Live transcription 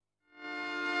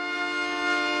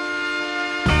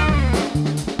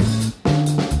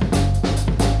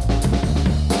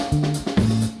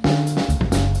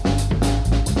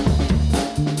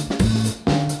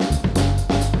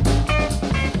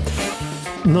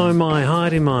No mai,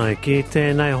 haere mai, ki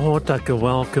tēnei hōtaka.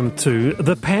 Welcome to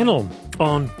the panel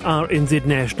on RNZ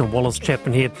National. Wallace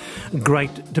Chapman here.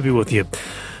 Great to be with you.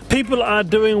 People are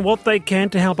doing what they can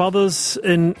to help others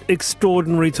in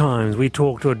extraordinary times. We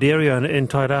talked to a dairy owner in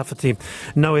Tairāwhiti,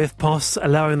 no FPOS,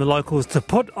 allowing the locals to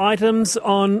put items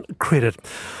on credit.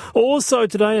 Also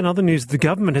today, in other news, the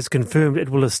government has confirmed it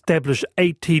will establish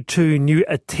 82 new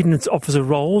attendance officer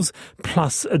roles,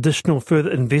 plus additional further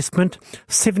investment,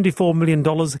 $74 million,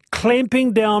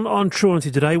 clamping down on truancy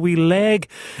today. We lag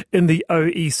in the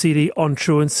OECD on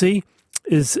truancy.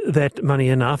 Is that money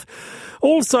enough?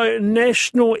 Also,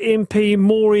 National MP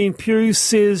Maureen Pugh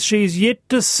says she's yet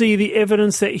to see the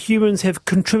evidence that humans have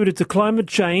contributed to climate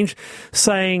change,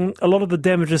 saying a lot of the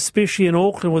damage, especially in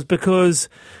Auckland, was because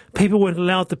people weren't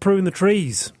allowed to prune the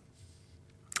trees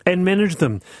and manage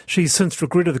them. She's since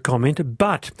regretted the comment,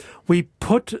 but we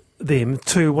put them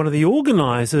to one of the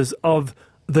organisers of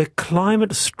the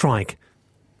climate strike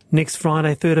next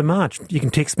Friday, 3rd of March. You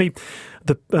can text me.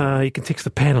 You can text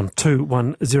the panel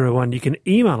 2101. You can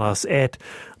email us at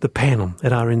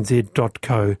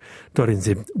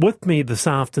thepanel@rnz.co.nz. With me this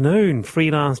afternoon,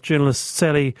 freelance journalist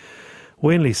Sally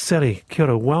Wenley. Sally, kia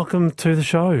ora, welcome to the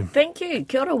show. Thank you.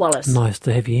 Kia ora, Wallace. Nice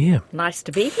to have you here. Nice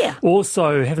to be here.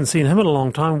 Also, haven't seen him in a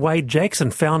long time, Wade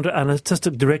Jackson, founder and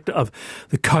artistic director of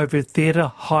the COVID Theatre,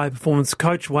 high performance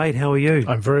coach. Wade, how are you?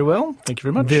 I'm very well. Thank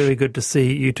you very much. Very good to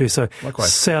see you too. So,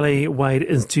 likewise. Sally, Wade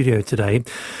in studio today.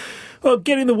 Well,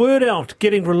 getting the word out,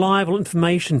 getting reliable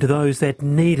information to those that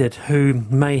need it who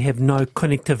may have no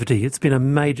connectivity. It's been a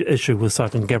major issue with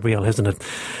Cyclone Gabrielle, hasn't it?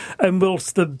 And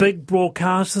whilst the big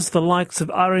broadcasters, the likes of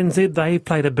RNZ, they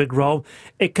played a big role,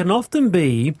 it can often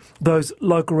be those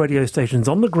local radio stations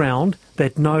on the ground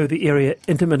that know the area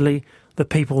intimately the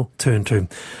people turn to.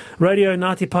 Radio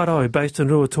Ngati Porou, based in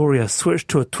Ruatoria, switched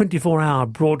to a 24-hour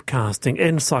broadcasting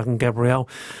in Cyclone Gabrielle.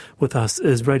 With us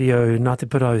is Radio Ngati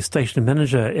Porou station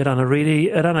manager, Erana Reedy.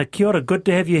 Erana, kia ora, good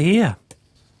to have you here.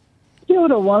 Kia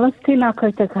ora, Wallace, tēnā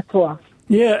koutou katoa.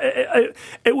 Yeah,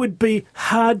 it would be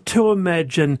hard to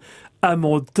imagine a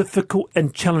more difficult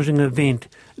and challenging event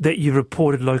that you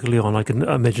reported locally on, I can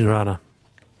imagine, Erana.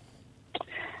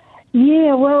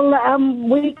 Yeah, well,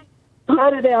 we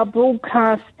started our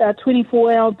broadcast,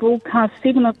 24-hour broadcast,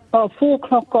 4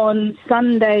 o'clock on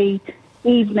Sunday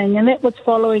evening, and that was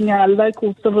following a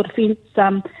local civil defence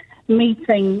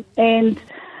meeting. And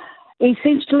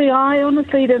essentially, I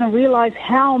honestly didn't realise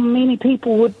how many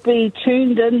people would be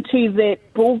tuned into that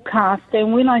broadcast.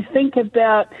 And when I think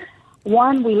about,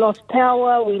 one, we lost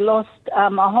power, we lost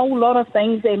a whole lot of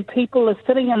things, and people are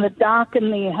sitting in the dark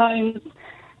in their homes,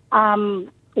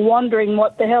 wondering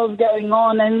what the hell's going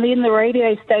on, and then the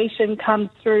radio station comes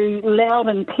through loud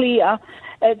and clear.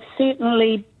 It's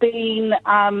certainly been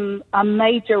a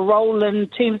major role in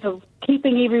terms of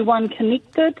keeping everyone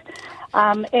connected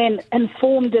and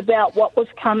informed about what was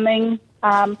coming.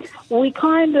 We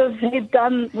kind of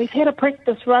we've had a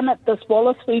practice run at this,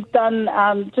 Wallace. We've done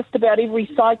just about every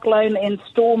cyclone and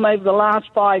storm over the last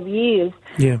 5 years.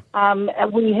 Yeah.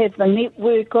 We have the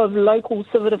network of local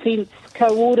civil defence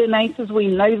coordinators. We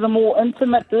know them all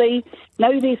intimately,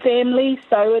 know their families,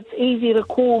 so it's easy to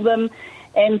call them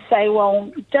and say,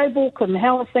 well, Joe Borkham,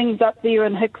 how are things up there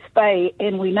in Hicks Bay?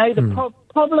 And we know the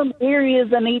problem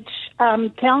areas in each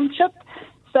township,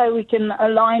 so we can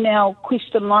align our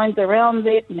question lines around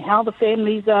that and how the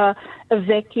families are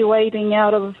evacuating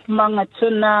out of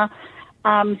Mangatuna.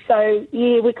 So,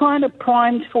 yeah, we're kind of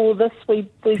primed for this. We've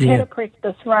had a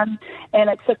practice run, and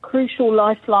it's a crucial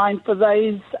lifeline for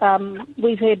those.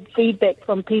 We've had feedback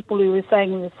from people who were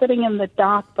saying we were sitting in the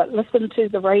dark but listened to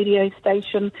the radio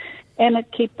station, and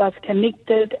it kept us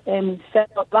connected and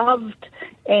felt loved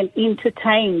and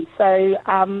entertained. So,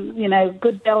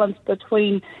 good balance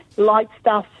between light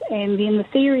stuff and then the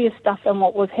serious stuff and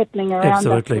what was happening around us.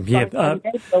 Absolutely, yeah.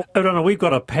 Erana, we've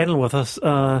got a panel with us.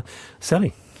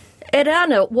 Sally.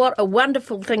 Erana, what a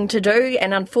wonderful thing to do,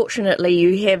 and unfortunately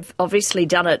you have obviously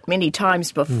done it many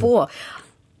times before.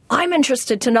 I'm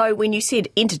interested to know, when you said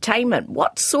entertainment,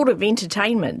 what sort of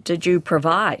entertainment did you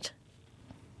provide?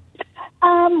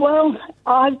 Well,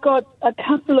 I've got a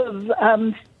couple of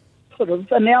sort of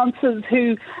announcers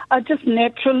who are just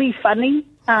naturally funny,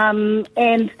 and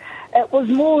it was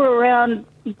more around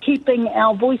keeping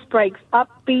our voice breaks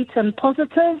upbeat and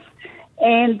positive,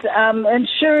 and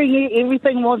ensuring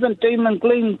everything wasn't doom and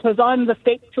gloom, because I'm the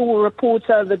factual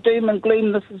reporter, the doom and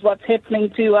gloom, this is what's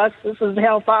happening to us, this is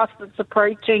how fast it's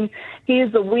approaching,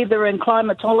 here's the weather and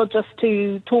climatologist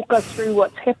to talk us through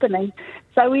what's happening.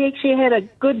 So we actually had a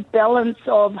good balance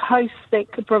of hosts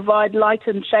that could provide light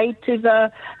and shade to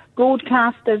the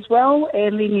broadcast as well,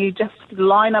 and then you just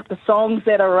line up the songs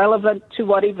that are relevant to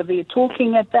whatever they're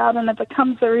talking about, and it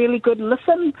becomes a really good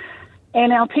listen.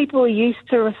 And our people are used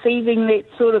to receiving that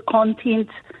sort of content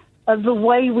the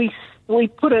way we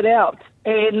put it out.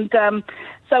 And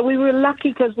so we were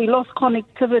lucky because we lost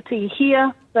connectivity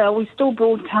here. We still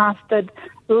broadcasted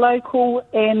local,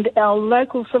 and our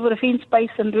local civil defence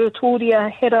base in Ruatoria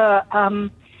had a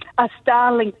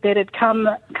Starlink that had come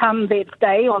that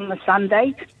day on the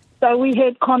Sunday. So we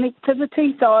had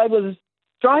connectivity. So I was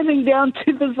driving down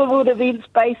to the civil defence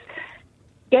base,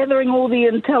 gathering all the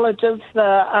intelligence,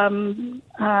 the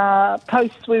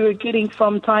posts we were getting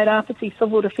from Tairāwhiti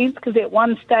Civil Defence, because at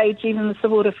one stage even the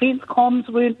civil defence comms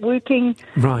weren't working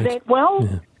that well.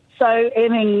 Yeah. So,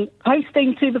 and then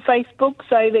posting to the Facebook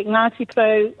so that Ngati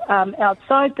Porou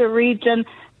outside the region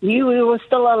knew we were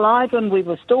still alive and we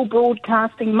were still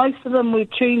broadcasting. Most of them were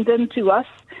tuned into us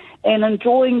and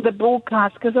enjoying the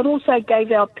broadcast, because it also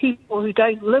gave our people who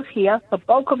don't live here, the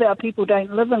bulk of our people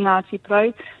don't live in Ngati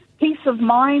Porou, peace of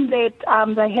mind that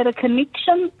they had a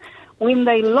connection. When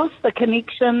they lost the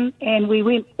connection and we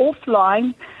went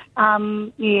offline,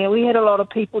 we had a lot of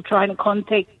people trying to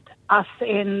contact us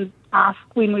and ask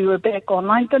when we were back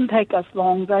online. Didn't take us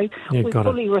long though. We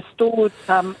fully restored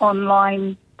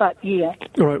online, but yeah.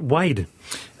 All right, Wade.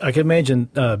 I can imagine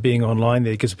being online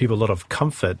there gives people a lot of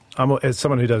comfort. As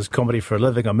someone who does comedy for a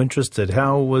living, I'm interested.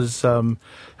 How was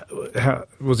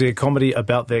there comedy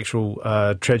about the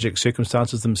actual tragic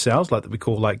circumstances themselves, like that we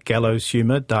call like gallows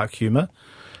humour, dark humour?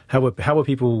 How were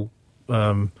people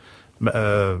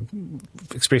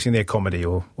expressing their comedy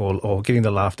or getting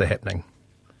the laughter happening?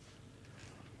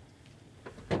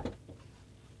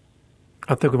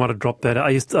 I think we might have dropped that. Are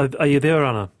you there,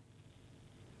 Erana?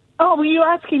 Oh, were you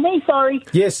asking me? Sorry.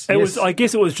 Yes. I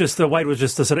guess it was just Wade was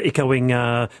just sort of echoing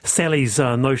Sally's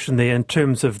notion there in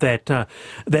terms of that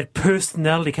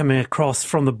personality coming across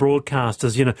from the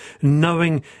broadcasters.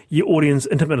 Knowing your audience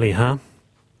intimately, huh?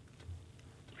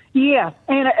 Yeah,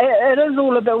 and it is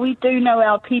all about, we do know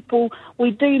our people,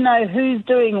 we do know who's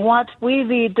doing what, where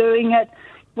they're doing it.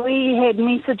 We had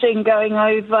messaging going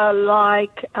over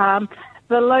like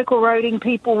the local roading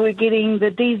people were getting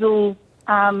the diesel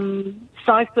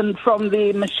siphoned from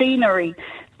their machinery.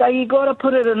 So you got to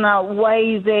put it in a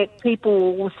way that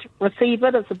people will receive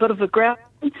it. It's a bit of a ground,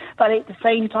 but at the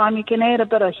same time you can add a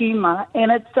bit of humour.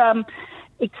 And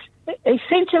it's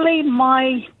essentially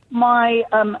my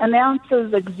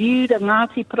announcers exude a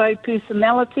Ngati Porou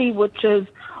personality, which is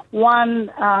one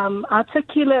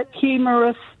articulate,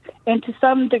 humorous, and to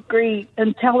some degree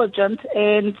intelligent.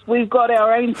 And we've got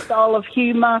our own style of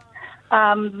humour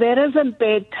that isn't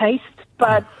bad taste,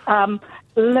 but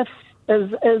is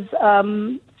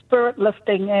spirit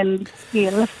lifting and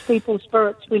lifts people's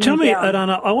spirits. Tell me,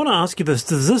 Erana, I want to ask you this: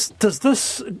 does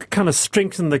this kind of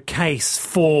strengthen the case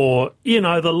for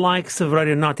the likes of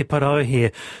Radio Ngati Porou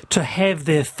here to have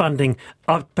their funding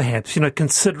up, perhaps?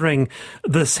 Considering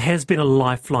this has been a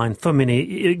lifeline for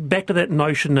many. Back to that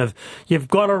notion of you've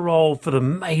got a role for the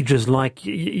majors like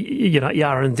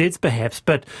RNZs, perhaps,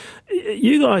 but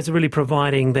you guys are really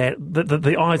providing that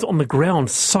the eyes on the ground,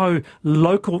 so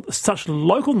local, such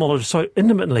local knowledge, so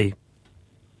intimately.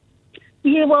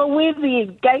 Yeah, well, we're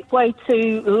the gateway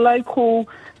to local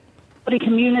Māori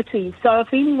communities. So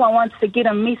if anyone wants to get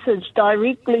a message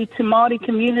directly to Māori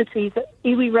communities,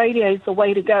 iwi radio is the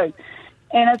way to go.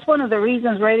 And it's one of the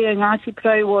reasons Radio Ngati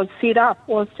Porou was set up,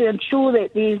 was to ensure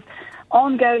that there's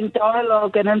ongoing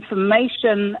dialogue and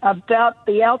information about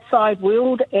the outside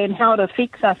world and how it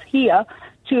affects us here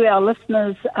to our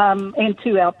listeners and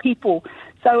to our people.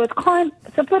 So it's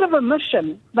a bit of a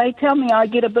mission. They tell me I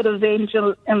get a bit of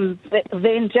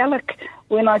evangelic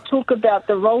when I talk about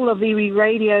the role of iwi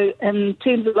radio in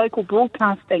terms of local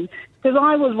broadcasting, because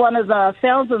I was one of the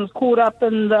thousands caught up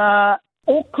in the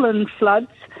Auckland floods.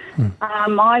 I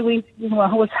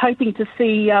was hoping to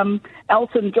see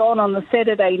Elton John on the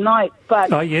Saturday night,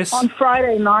 but on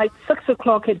Friday night, 6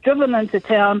 o'clock, had driven into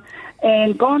town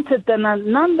and gone to dinner,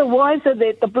 none the wiser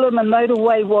that the bloomin'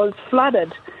 motorway was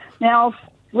flooded. Now,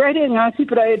 Radio Ngati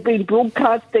Porou had been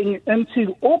broadcasting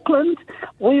into Auckland,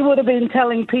 we would have been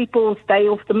telling people stay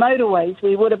off the motorways.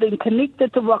 We would have been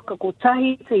connected to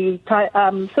Wakakotahi, to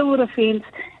civil defence,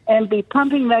 and be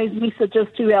pumping those messages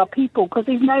to our people, because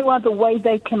there's no other way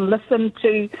they can listen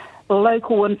to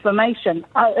local information.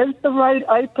 Is the road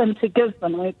open to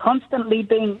Gisborne? We're constantly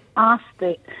being asked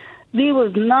that. There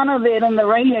was none of that in the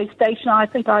radio station. I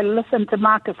think I listened to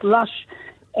Marcus Lush,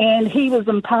 and he was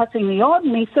imparting the odd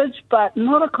message, but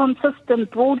not a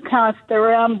consistent broadcast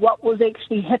around what was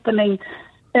actually happening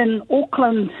in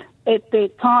Auckland at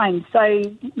that time. So,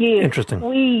 yeah. Interesting.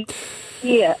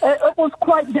 It was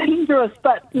quite dangerous,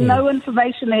 but no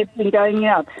information had been going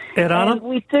out. Erana? And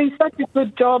we do such a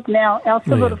good job now. Our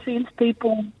civil defence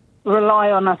people rely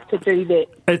on us to do that.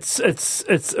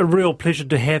 It's a real pleasure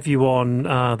to have you on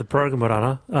the program,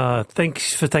 Erana.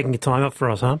 Thanks for taking your time up for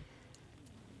us, huh?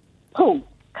 Cool.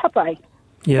 Kapai.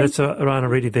 Yeah, that's Erana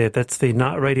Reedy there. That's the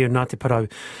Radio Ngati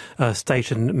Porou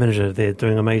station manager there,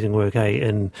 doing amazing work,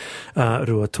 in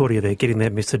Ruatoria there, getting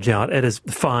that message out. It is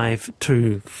 5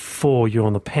 to 4. You're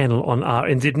on the panel on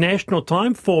RNZ National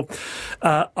Time for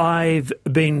I've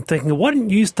been thinking, why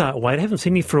didn't you start, Wade? I haven't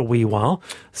seen you for a wee while.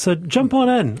 So jump on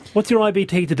in. What's your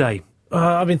IBT today?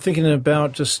 I've been thinking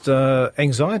about just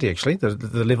anxiety, actually,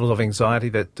 the level of anxiety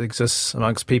that exists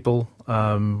amongst people,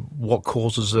 what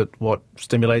causes it, what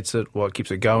stimulates it, what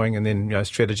keeps it going, and then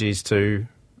strategies to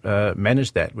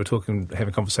manage that. We're having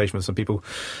a conversation with some people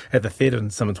at the theatre,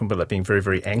 and someone talking about being very,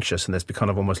 very anxious, and that's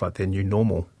kind of almost like their new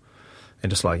normal, and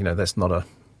just like that's not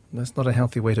a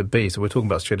healthy way to be. So we're talking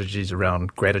about strategies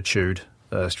around gratitude,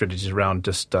 strategies around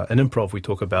just in improv. We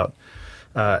talk about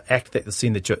act the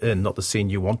scene that you're in, not the scene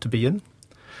you want to be in.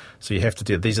 So you have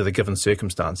to these are the given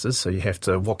circumstances, so you have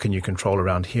to, what can you control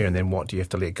around here, and then what do you have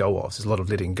to let go of? There's a lot of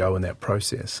letting go in that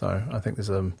process. So I think it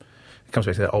comes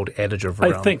back to that old adage of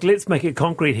around. I think let's make it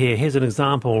concrete here. Here's an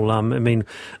example. A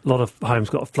lot of homes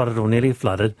got flooded or nearly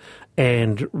flooded,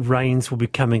 and rains will be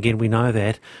coming in, we know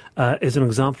that. Is an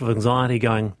example of anxiety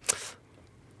going,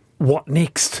 what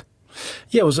next?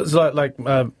 Yeah, it was like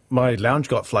my lounge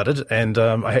got flooded, and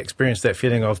I experienced that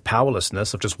feeling of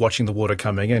powerlessness, of just watching the water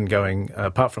coming in, going,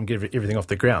 apart from getting everything off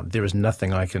the ground, there is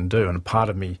nothing I can do. And a part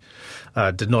of me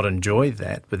did not enjoy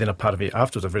that, but then a part of me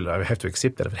afterwards, I have to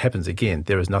accept that if it happens again,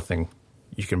 there is nothing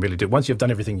you can really do. Once you've done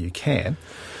everything you can,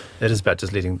 it is about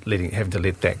just having to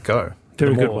let that go.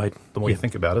 Very good, Wade. The more you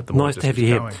think about it, the more nice it to have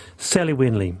you going. here. Sally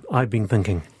Wenley, I've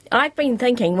been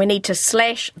thinking we need to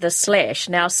slash the slash.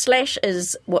 Now, slash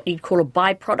is what you'd call a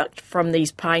byproduct from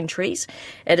these pine trees.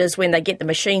 It is when they get the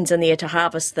machines in there to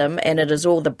harvest them, and it is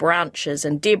all the branches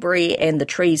and debris and the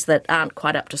trees that aren't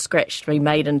quite up to scratch to be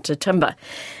made into timber.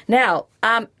 Now,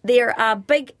 there are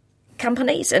big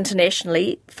companies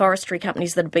internationally, forestry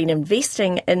companies, that have been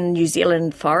investing in New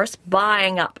Zealand forests,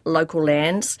 buying up local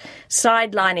lands,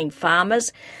 sidelining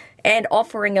farmers, and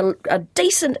offering a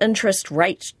decent interest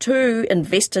rate to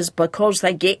investors because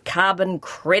they get carbon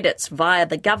credits via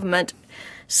the government.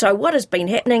 So what has been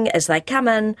happening is they come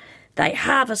in, they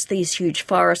harvest these huge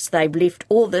forests, they've left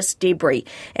all this debris.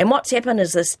 And what's happened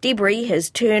is this debris has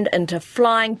turned into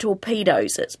flying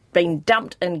torpedoes. It's been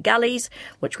dumped in gullies,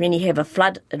 which when you have a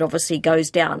flood, it obviously goes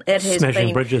down. It has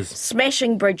been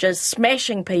smashing bridges,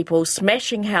 smashing people,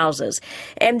 smashing houses.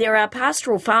 And there are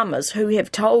pastoral farmers who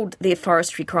have told their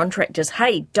forestry contractors,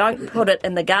 hey, don't put it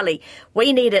in the gully.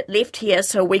 We need it left here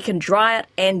so we can dry it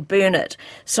and burn it.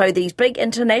 So these big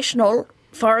international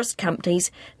forest companies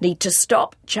need to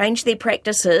stop, change their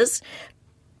practices,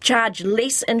 charge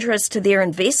less interest to their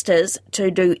investors to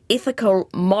do ethical,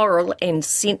 moral and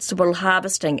sensible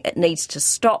harvesting. It needs to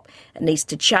stop. It needs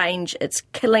to change. It's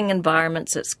killing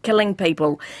environments. It's killing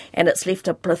people. And it's left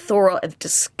a plethora of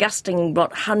disgusting,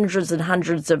 hundreds and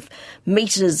hundreds of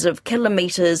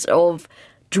kilometres of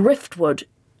driftwood.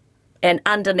 And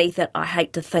underneath it, I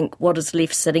hate to think what is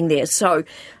left sitting there. So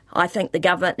I think the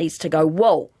government needs to go,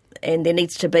 whoa, and there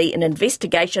needs to be an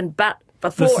investigation, but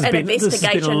before this has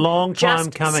been a long time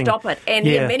just coming. Stop it. And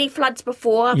there are many floods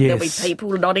before. Yes. There'll be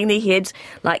people nodding their heads,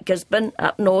 like Gisborne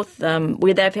up north,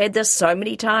 where they've had this so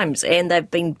many times, and they've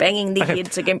been banging their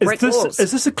heads against brick walls.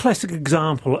 Is this a classic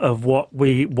example of what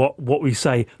we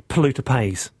say polluter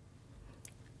pays?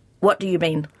 What do you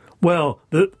mean? Well,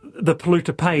 the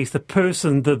polluter pays, the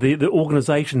person, the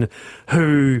organisation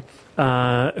who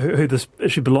this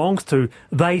issue belongs to,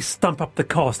 they stump up the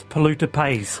cost. Polluter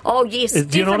pays. Oh, yes,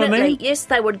 Do you know what I mean? Yes,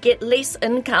 they would get less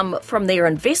income from their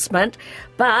investment,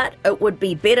 but it would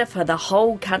be better for the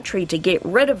whole country to get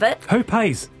rid of it. Who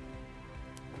pays?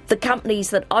 The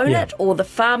companies that own it, or the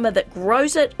farmer that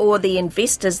grows it, or the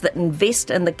investors that invest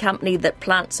in the company that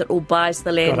plants it or buys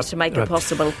the land to make it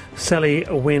possible. Sally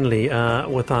Wenley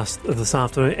with us this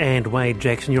afternoon, and Wade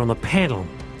Jackson, you're on the panel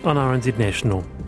on RNZ National.